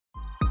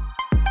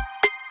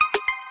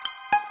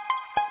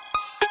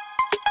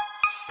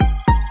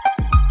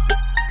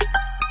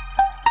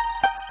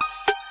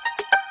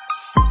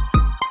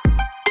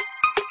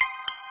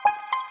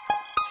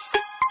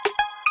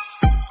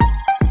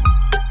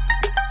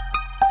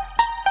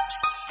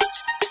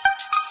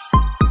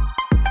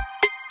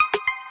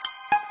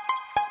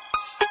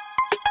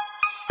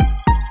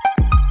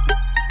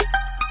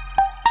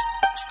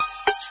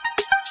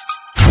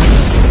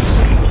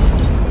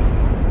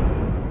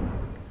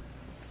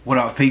What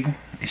up, people?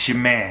 It's your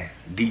man,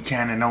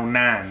 D-Cannon09,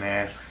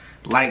 man.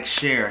 Like,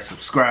 share,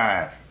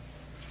 subscribe.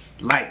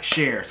 Like,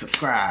 share,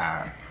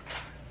 subscribe.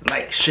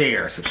 Like,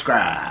 share,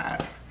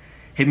 subscribe.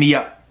 Hit me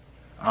up.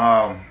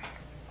 I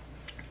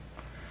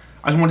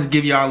just wanted to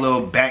give y'all a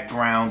little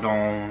background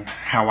on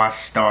how I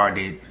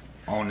started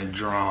on the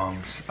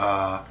drums.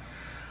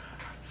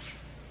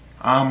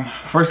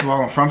 First of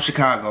all, I'm from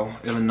Chicago,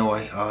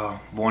 Illinois.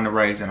 Born and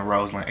raised in the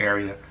Roseland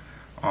area.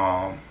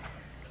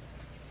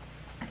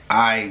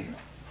 I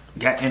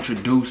got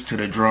introduced to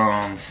the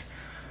drums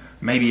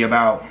maybe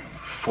about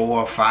 4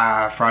 or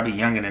 5, probably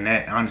younger than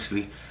that,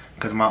 honestly,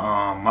 because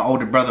my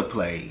older brother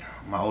played.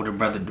 My older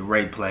brother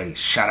DeRay played.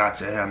 Shout out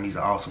to him, he's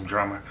an awesome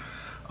drummer.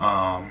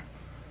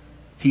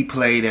 He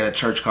played at a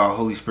church called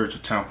Holy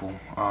Spiritual Temple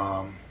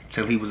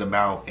till he was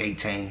about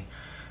 18. And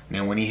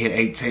then when he hit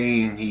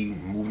 18, he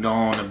moved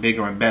on to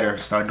bigger and better,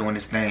 started doing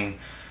his thing,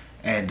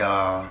 and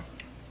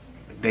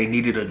they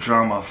needed a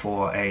drummer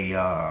for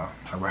a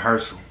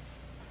rehearsal.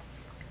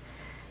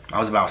 I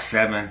was about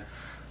 7.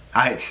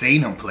 I had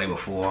seen him play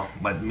before,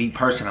 but me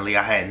personally,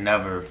 I had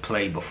never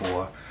played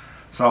before.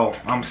 So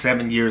I'm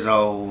 7 years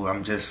old.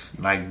 I'm just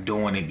like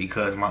doing it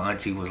because my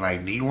auntie was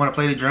like, "Do you want to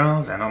play the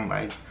drums?" And I'm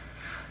like,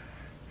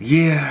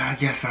 "Yeah, I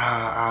guess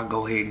I'll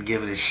go ahead and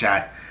give it a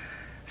shot."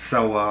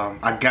 So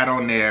I got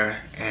on there,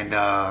 and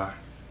I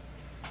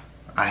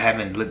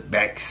haven't looked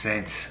back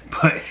since.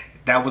 But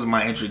that was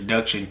my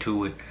introduction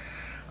to it.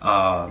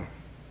 I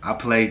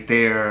played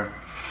there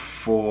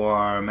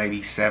for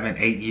maybe 7,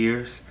 8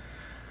 years.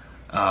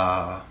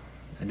 And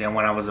then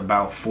when I was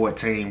about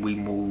 14, we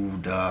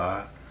moved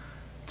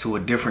to a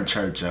different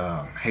church,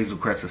 Hazel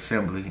Crest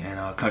Assembly in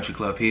Country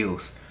Club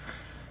Hills.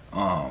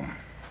 And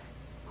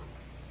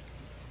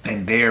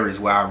there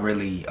is where I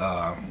really,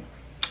 I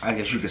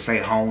guess you could say,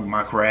 honed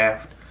my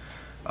craft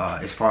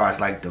as far as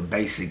like the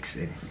basics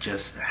and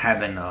just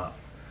having a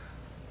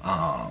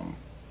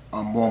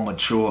more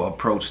mature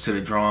approach to the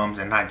drums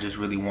and not just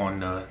really wanting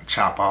to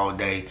chop all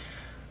day,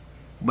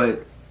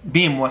 but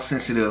being more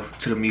sensitive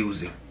to the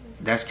music.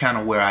 That's kind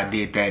of where I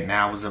did that.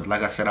 Now I was,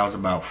 like I said, I was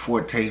about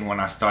 14 when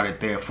I started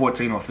there,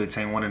 14 or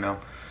 15, one of them.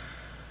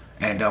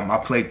 And I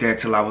played there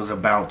till I was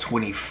about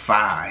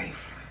 25.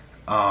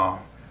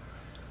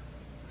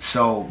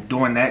 So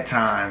during that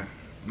time,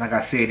 like I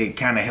said, it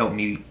kind of helped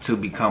me to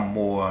become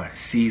more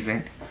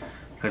seasoned,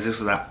 because this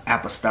was an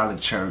apostolic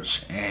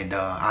church, and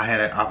I had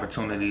an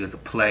opportunity to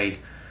play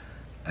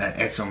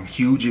at some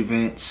huge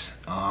events,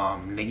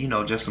 and then, you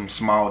know, just some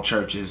small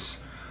churches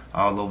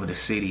all over the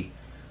city.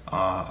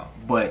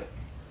 But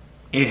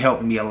it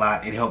helped me a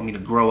lot. It helped me to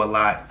grow a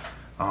lot.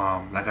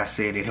 Like I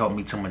said, it helped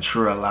me to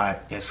mature a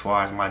lot as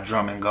far as my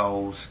drumming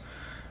goes.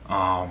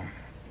 And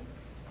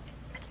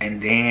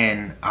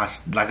then,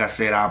 like I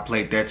said, I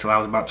played there till I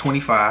was about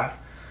 25.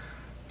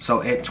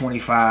 So at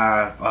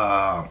 25,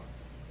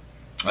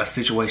 a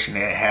situation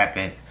that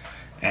happened,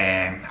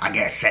 and I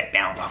got sat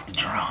down off the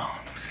drums.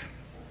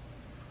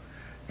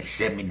 They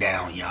set me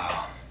down,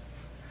 y'all.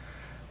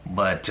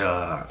 But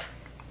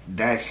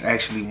that's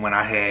actually when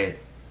I had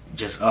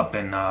just up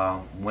and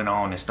went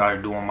on and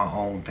started doing my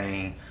own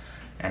thing,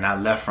 and I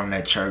left from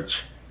that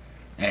church.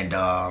 And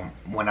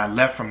when I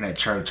left from that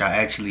church, I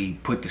actually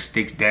put the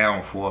sticks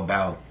down for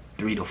about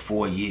 3 to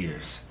 4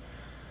 years.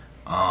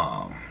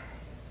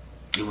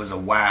 It was a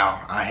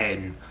while I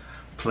hadn't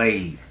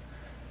played,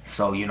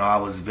 so you know, I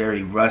was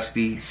very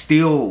rusty.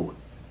 Still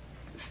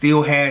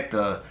had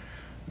the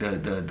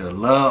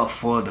love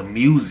for the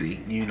music,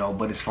 you know,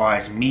 but as far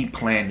as me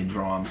playing the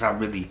drums, I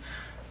really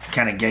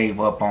kind of gave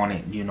up on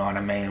it, you know what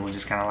I mean? It was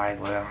just kind of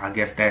like, well, I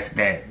guess that's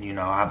that, you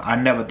know. I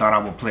never thought I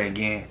would play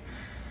again.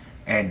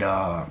 And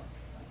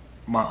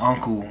my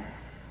uncle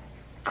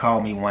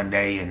called me one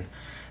day and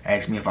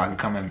asked me if I can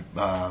come and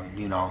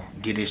you know,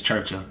 get his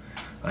church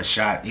a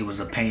shot. It was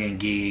a paying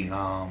gig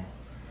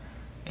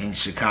in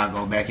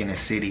Chicago, back in the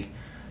city.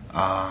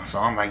 So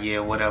I'm like, yeah,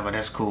 whatever,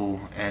 that's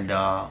cool. And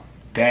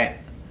that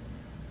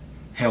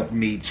helped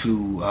me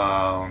to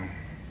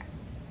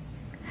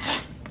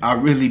I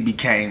really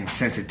became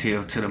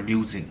sensitive to the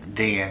music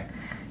then,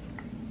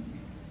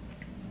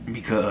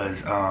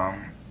 because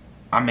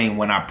I mean,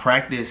 when I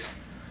practice,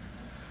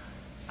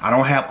 I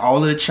don't have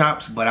all of the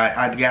chops, but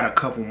I got a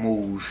couple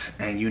moves,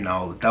 and you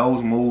know,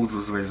 those moves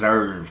was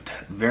reserved,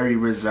 very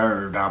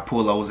reserved. I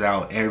pull those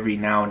out every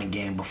now and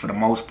again, but for the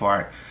most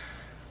part,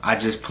 I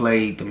just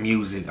played the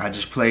music. I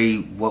just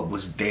played what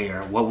was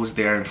there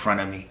in front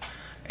of me,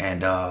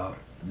 and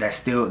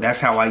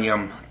that's how I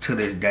am to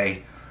this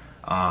day.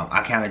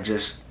 I kind of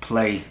just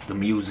play the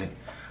music.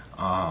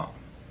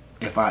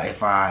 If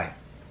I'm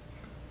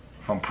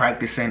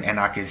practicing and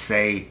I can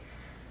say,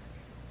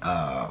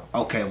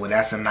 okay, well,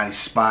 that's a nice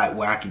spot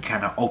where I can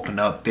kind of open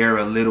up there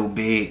a little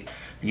bit,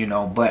 you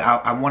know. But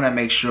I want to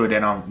make sure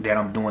that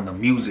I'm doing the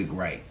music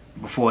right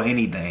before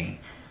anything,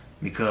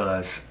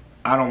 because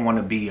I don't want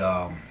to be.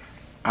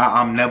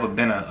 I've never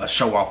been a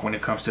show off when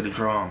it comes to the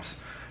drums,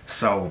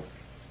 so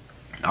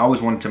I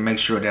always wanted to make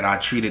sure that I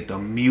treated the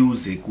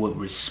music with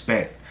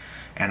respect,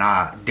 and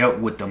I dealt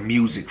with the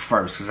music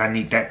first, because I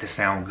need that to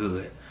sound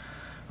good.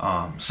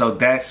 So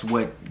that's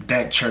what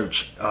that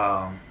church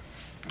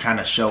kind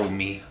of showed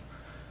me,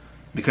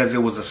 because it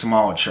was a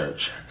small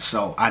church.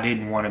 So I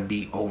didn't want to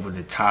be over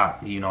the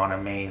top, you know what I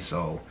mean?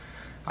 So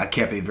I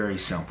kept it very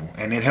simple.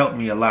 And it helped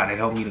me a lot. It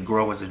helped me to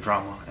grow as a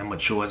drummer and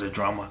mature as a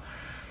drummer.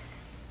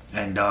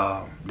 And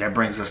that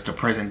brings us to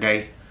present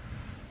day,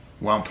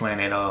 where I'm playing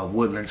at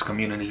Woodlands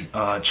Community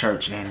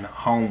Church in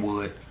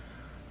Homewood.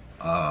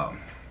 Now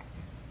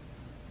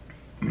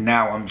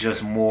I'm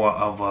just more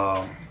of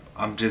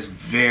I'm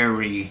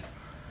very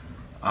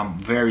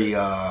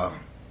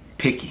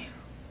picky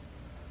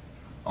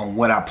on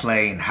what I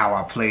play and how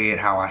I play it,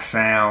 how I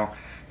sound.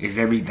 Is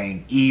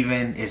everything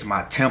even? Is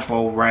my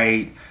tempo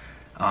right?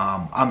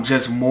 I'm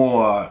just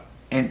more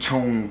in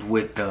tune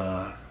with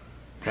the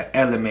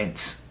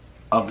elements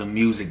of the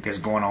music that's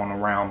going on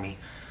around me.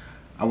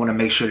 I want to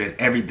make sure that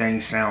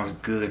everything sounds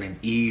good and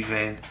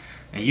even.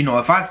 And you know,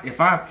 if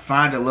I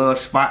find a little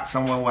spot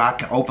somewhere where I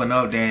can open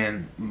up,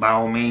 then by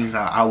all means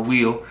I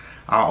will.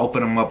 I'll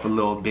open them up a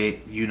little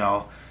bit, you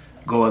know,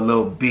 go a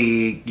little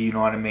big, you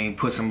know what I mean,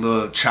 put some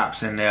little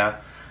chops in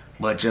there,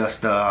 but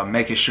just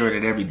making sure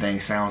that everything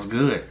sounds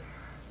good.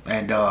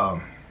 And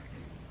I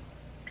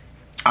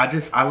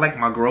like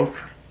my growth.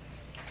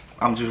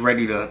 I'm just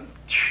ready to,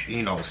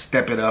 you know,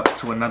 step it up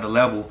to another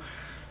level,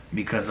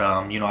 because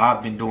you know,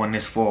 I've been doing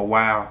this for a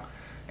while,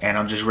 and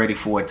I'm just ready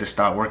for it to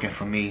start working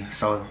for me.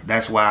 So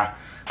that's why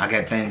I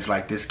got things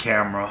like this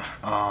camera,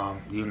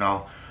 you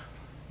know,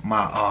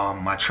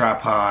 my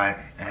tripod,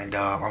 and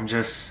I'm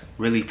just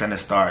really finna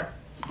start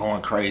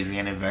going crazy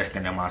and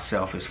investing in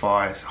myself as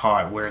far as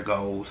hardware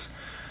goes,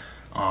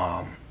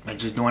 and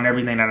just doing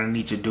everything that I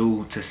need to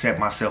do to set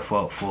myself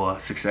up for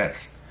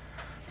success.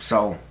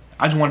 So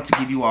I just wanted to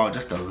give you all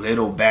just a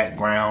little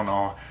background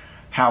on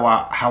how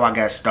I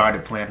got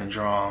started playing the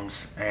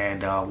drums,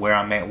 and where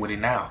I'm at with it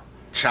now.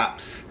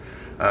 Chops,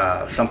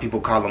 some people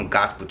call them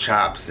gospel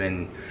chops,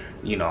 and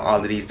you know,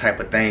 all of these type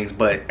of things,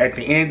 but at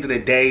the end of the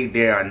day,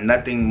 they are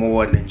nothing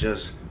more than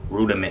just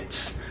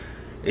rudiments.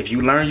 If you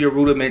learn your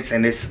rudiments,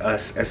 and it's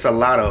a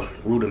lot of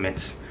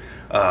rudiments,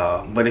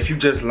 but if you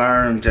just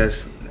learn,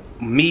 just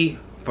me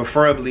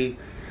preferably,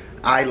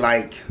 I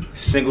like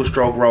single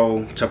stroke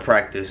roll to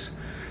practice,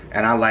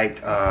 and I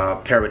like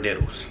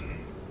paradiddles.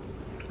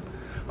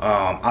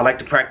 I like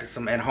to practice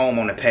them at home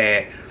on the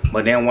pad,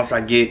 but then once I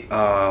get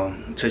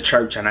to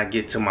church and I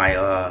get to my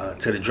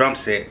to the drum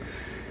set,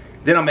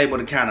 then I'm able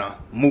to kind of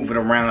move it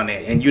around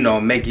and you know,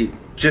 make it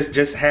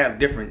just have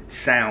different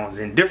sounds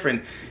and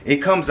different. It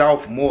comes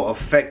off more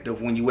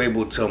effective when you're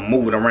able to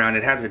move it around.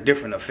 It has a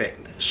different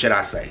effect, should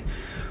I say,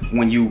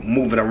 when you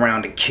move it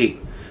around the kick.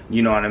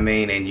 You know what I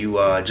mean? And you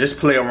just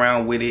play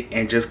around with it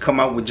and just come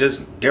out with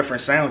just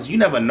different sounds. You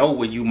never know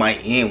where you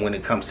might end when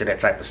it comes to that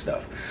type of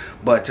stuff.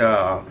 But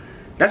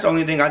that's the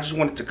only thing I just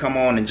wanted to come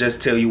on and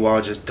just tell you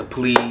all, just to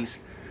please.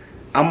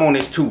 I'm on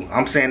this too.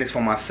 I'm saying this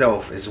for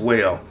myself as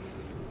well.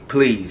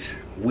 Please,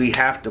 we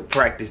have to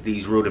practice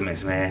these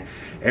rudiments, man.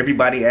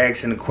 Everybody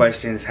asking the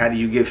questions: how do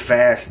you get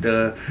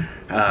faster?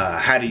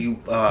 How do you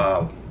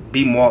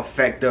be more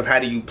effective? How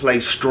do you play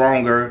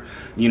stronger?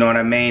 You know what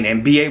I mean?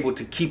 And be able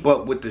to keep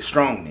up with the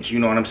strongness. You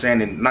know what I'm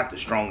saying? And not the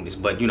strongness,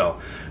 but you know,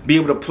 be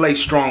able to play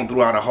strong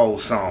throughout a whole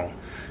song.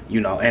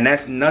 You know, and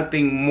that's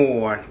nothing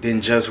more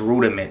than just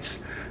rudiments.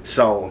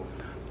 So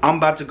I'm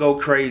about to go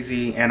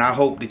crazy, and I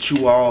hope that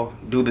you all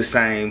do the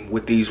same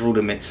with these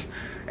rudiments.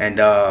 And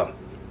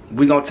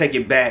we're gonna take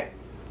it back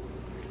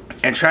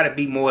and try to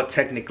be more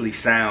technically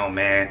sound,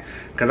 man,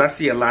 because I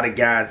see a lot of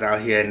guys out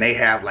here and they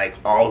have like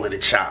all of the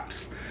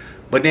chops,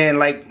 but then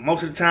like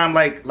most of the time,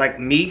 like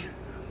me,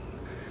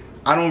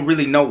 I don't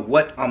really know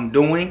what I'm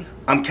doing.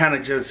 I'm kind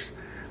of just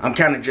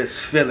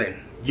feeling,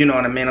 you know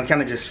what I mean? I'm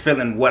kind of just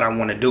feeling what I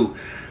want to do,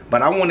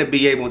 but I want to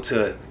be able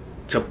to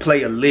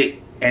play a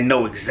lick and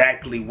know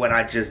exactly what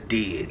I just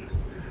did.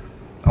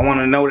 I want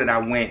to know that I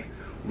went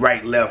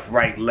right, left,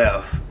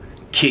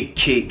 kick,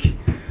 kick,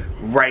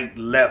 right,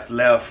 left,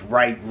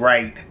 right,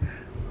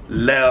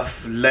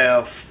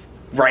 left,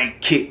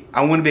 right, kick.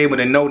 I want to be able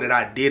to know that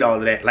I did all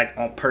of that, like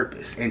on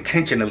purpose,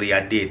 intentionally. I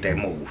did that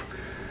move.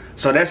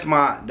 So that's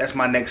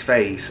my next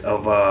phase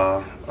of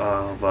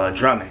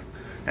drumming.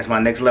 That's my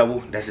next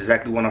level. That's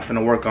exactly what I'm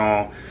finna work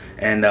on,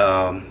 and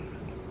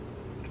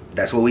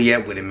that's where we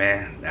at with it,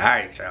 man. All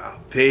right, y'all.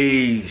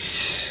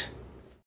 Peace.